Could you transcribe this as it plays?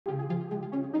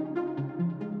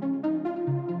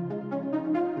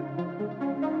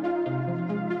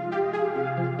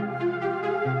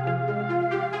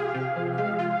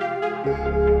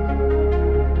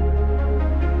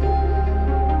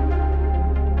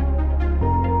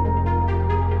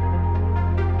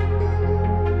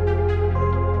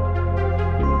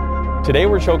Today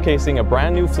we're showcasing a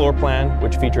brand new floor plan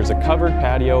which features a covered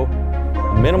patio,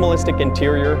 a minimalistic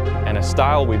interior, and a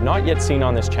style we've not yet seen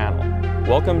on this channel.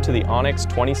 Welcome to the Onyx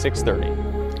 2630.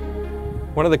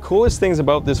 One of the coolest things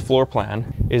about this floor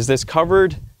plan is this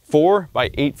covered 4 by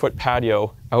 8 foot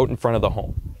patio out in front of the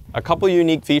home. A couple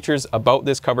unique features about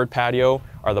this covered patio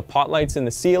are the pot lights in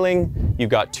the ceiling.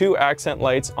 You've got 2 accent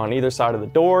lights on either side of the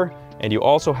door, and you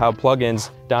also have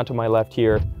plug-ins down to my left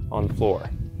here on the floor.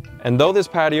 And though this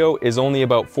patio is only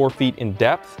about 4 feet in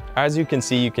depth, as you can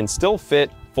see, you can still fit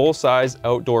full-size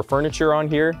outdoor furniture on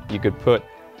here. You could put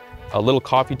a little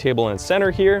coffee table in the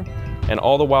center here, and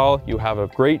all the while you have a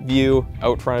great view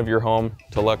out front of your home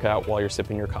to look out while you're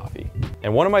sipping your coffee.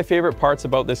 And one of my favorite parts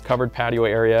about this covered patio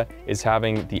area is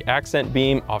having the accent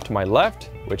beam off to my left,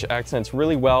 which accents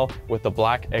really well with the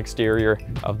black exterior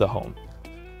of the home.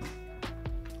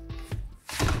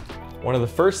 One of the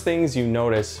first things you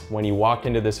notice when you walk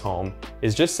into this home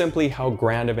is just simply how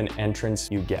grand of an entrance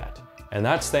you get. And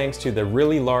that's thanks to the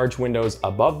really large windows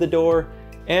above the door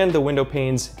and the window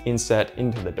panes inset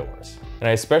into the doors. And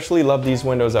I especially love these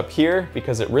windows up here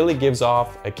because it really gives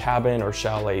off a cabin or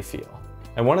chalet feel.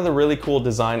 And one of the really cool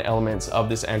design elements of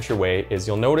this entryway is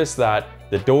you'll notice that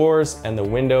the doors and the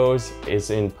windows is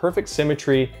in perfect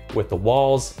symmetry with the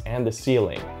walls and the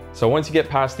ceiling. So once you get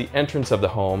past the entrance of the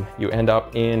home, you end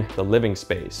up in the living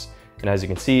space. And as you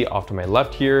can see off to my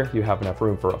left here, you have enough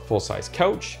room for a full-size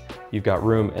couch. You've got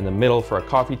room in the middle for a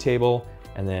coffee table.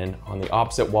 And then on the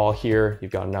opposite wall here,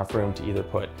 you've got enough room to either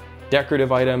put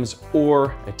decorative items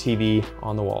or a TV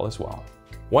on the wall as well.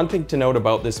 One thing to note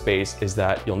about this space is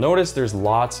that you'll notice there's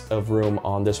lots of room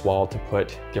on this wall to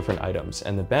put different items.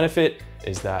 And the benefit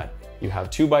is that you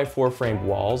have 2x4 framed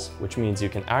walls, which means you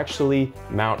can actually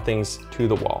mount things to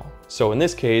the wall. So in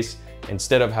this case,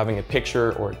 instead of having a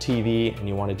picture or a TV and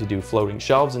you wanted to do floating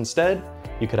shelves instead,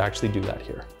 you could actually do that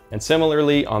here. And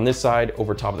similarly, on this side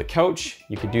over top of the couch,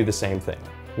 you could do the same thing.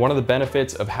 One of the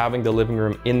benefits of having the living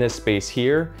room in this space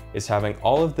here is having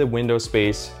all of the window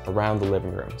space around the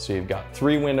living room. So you've got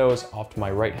 3 windows off to my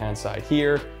right-hand side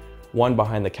here, 1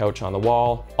 behind the couch on the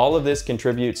wall. All of this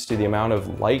contributes to the amount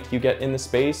of light you get in the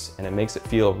space, and it makes it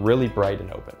feel really bright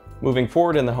and open. Moving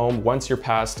forward in the home, once you're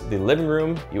past the living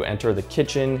room, you enter the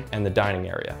kitchen and the dining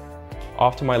area.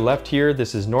 Off to my left here,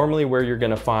 this is normally where you're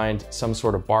gonna find some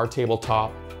sort of bar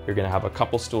tabletop. You're gonna have a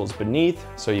couple stools beneath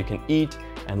so you can eat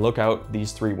and look out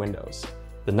these 3 windows.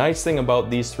 The nice thing about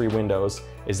these 3 windows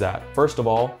is that, first of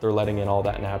all, they're letting in all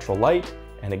that natural light,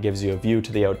 and it gives you a view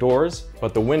to the outdoors,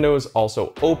 but the windows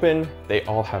also open, they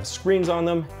all have screens on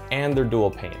them, and they're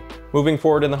dual pane. Moving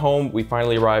forward in the home, we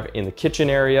finally arrive in the kitchen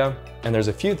area, and there's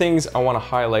a few things I want to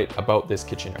highlight about this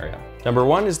kitchen area. Number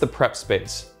 1 is the prep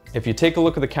space. If you take a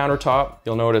look at the countertop,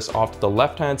 you'll notice off to the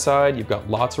left-hand side, you've got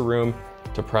lots of room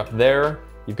to prep there.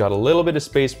 You've got a little bit of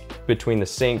space between the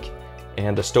sink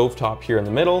and the stovetop here in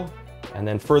the middle, and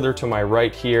then further to my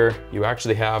right here, you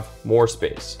actually have more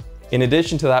space. In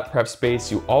addition to that prep space,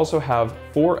 you also have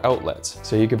 4 outlets.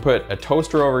 So you can put a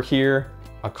toaster over here,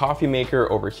 a coffee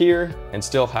maker over here, and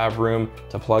still have room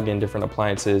to plug in different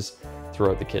appliances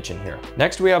throughout the kitchen here.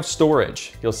 Next, we have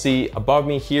storage. You'll see above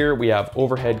me here, we have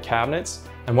overhead cabinets.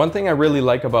 And one thing I really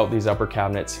like about these upper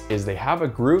cabinets is they have a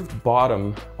grooved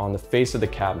bottom on the face of the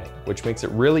cabinet, which makes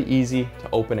it really easy to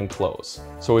open and close.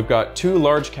 So we've got 2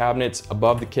 large cabinets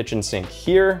above the kitchen sink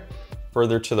here.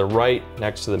 Further to the right,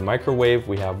 next to the microwave,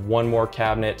 we have 1 more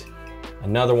cabinet,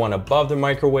 another one above the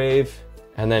microwave,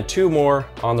 and then 2 more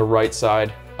on the right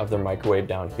side of the microwave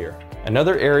down here.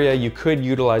 Another area you could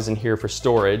utilize in here for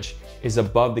storage is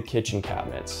above the kitchen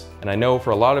cabinets. And I know for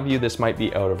a lot of you, this might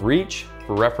be out of reach.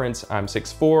 For reference, I'm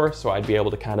 6'4", so I'd be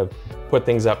able to kind of put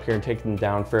things up here and take them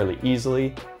down fairly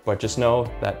easily. But just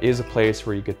know that is a place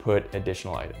where you could put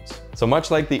additional items. So much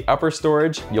like the upper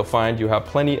storage, you'll find you have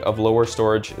plenty of lower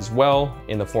storage as well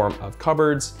in the form of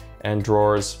cupboards and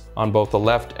drawers on both the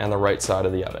left and the right side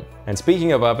of the oven. And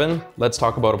speaking of oven, let's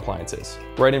talk about appliances.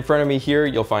 Right in front of me here,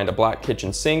 you'll find a black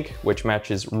kitchen sink, which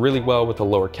matches really well with the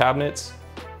lower cabinets.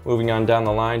 Moving on down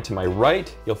the line to my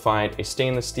right, you'll find a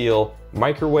stainless steel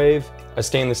microwave, a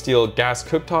stainless steel gas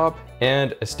cooktop,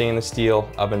 and a stainless steel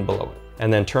oven below it.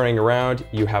 And then turning around,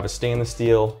 you have a stainless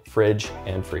steel fridge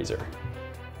and freezer.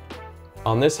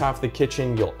 On this half of the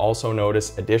kitchen, you'll also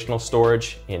notice additional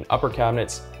storage in upper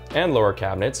cabinets and lower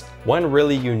cabinets. One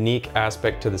really unique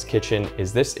aspect to this kitchen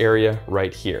is this area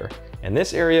right here. And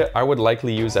this area I would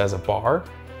likely use as a bar,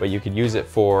 but you could use it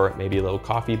for maybe a little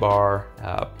coffee bar,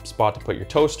 spot to put your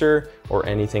toaster, or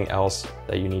anything else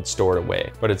that you need stored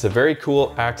away. But it's a very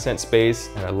cool accent space,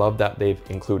 and I love that they've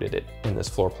included it in this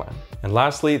floor plan. And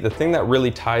lastly, the thing that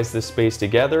really ties this space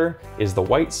together is the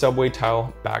white subway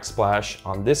tile backsplash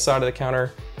on this side of the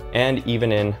counter, and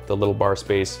even in the little bar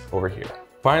space over here.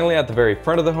 Finally, at the very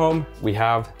front of the home, we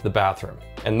have the bathroom.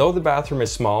 And though the bathroom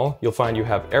is small, you'll find you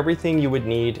have everything you would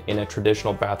need in a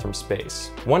traditional bathroom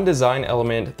space. One design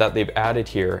element that they've added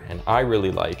here, and I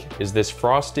really like, is this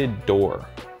frosted door.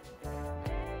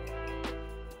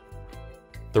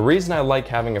 The reason I like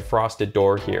having a frosted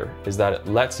door here is that it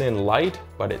lets in light,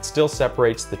 but it still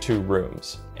separates the two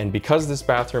rooms. And because this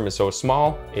bathroom is so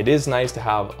small, it is nice to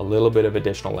have a little bit of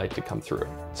additional light to come through.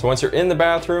 So once you're in the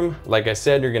bathroom, like I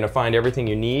said, you're gonna find everything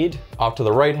you need. Off to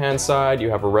the right-hand side, you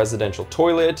have a residential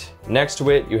toilet. Next to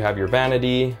it, you have your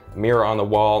vanity, mirror on the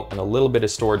wall, and a little bit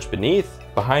of storage beneath.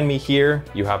 Behind me here,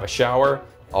 you have a shower.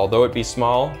 Although it be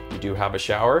small, you do have a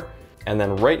shower. And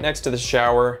then right next to the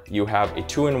shower, you have a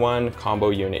 2-in-1 combo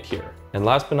unit here. And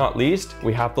last but not least,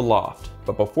 we have the loft.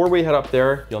 But before we head up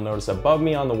there, you'll notice above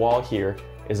me on the wall here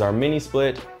is our mini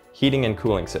split heating and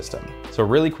cooling system. So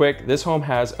really quick, this home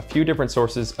has a few different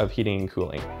sources of heating and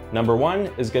cooling. Number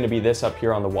one is going to be this up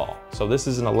here on the wall. So this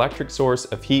is an electric source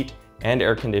of heat and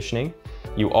air conditioning.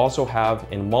 You also have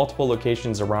in multiple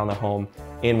locations around the home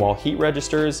in-wall heat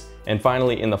registers. And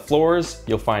finally in the floors,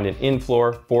 you'll find an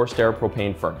in-floor forced air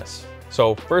propane furnace.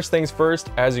 So first things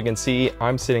first, as you can see,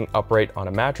 I'm sitting upright on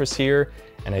a mattress here,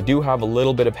 and I do have a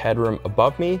little bit of headroom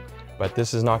above me, but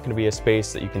this is not going to be a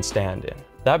space that you can stand in.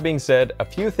 That being said, a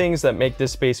few things that make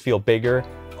this space feel bigger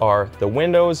are the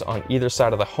windows on either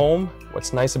side of the home.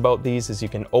 What's nice about these is you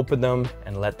can open them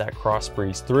and let that cross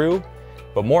breeze through.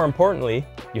 But more importantly,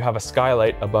 you have a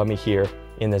skylight above me here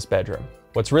in this bedroom.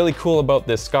 What's really cool about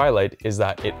this skylight is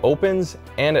that it opens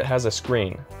and it has a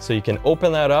screen. So you can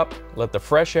open that up, let the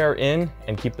fresh air in,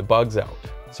 and keep the bugs out.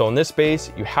 So in this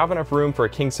space, you have enough room for a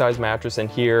king size mattress in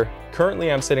here.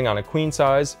 Currently I'm sitting on a queen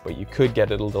size, but you could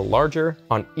get it a little larger.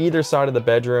 On either side of the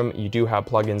bedroom, you do have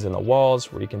plugins in the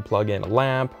walls where you can plug in a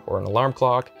lamp or an alarm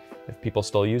clock, if people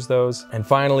still use those. And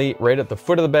finally, right at the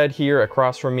foot of the bed here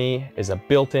across from me is a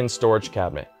built-in storage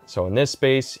cabinet. So in this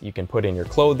space, you can put in your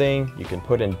clothing, you can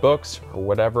put in books, or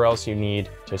whatever else you need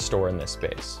to store in this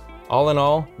space. All in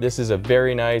all, this is a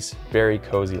very nice, very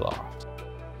cozy loft.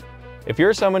 If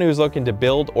you're someone who's looking to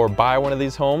build or buy one of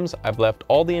these homes, I've left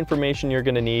all the information you're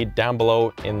gonna need down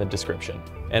below in the description.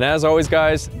 And as always,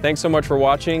 guys, thanks so much for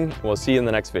watching. We'll see you in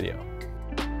the next video.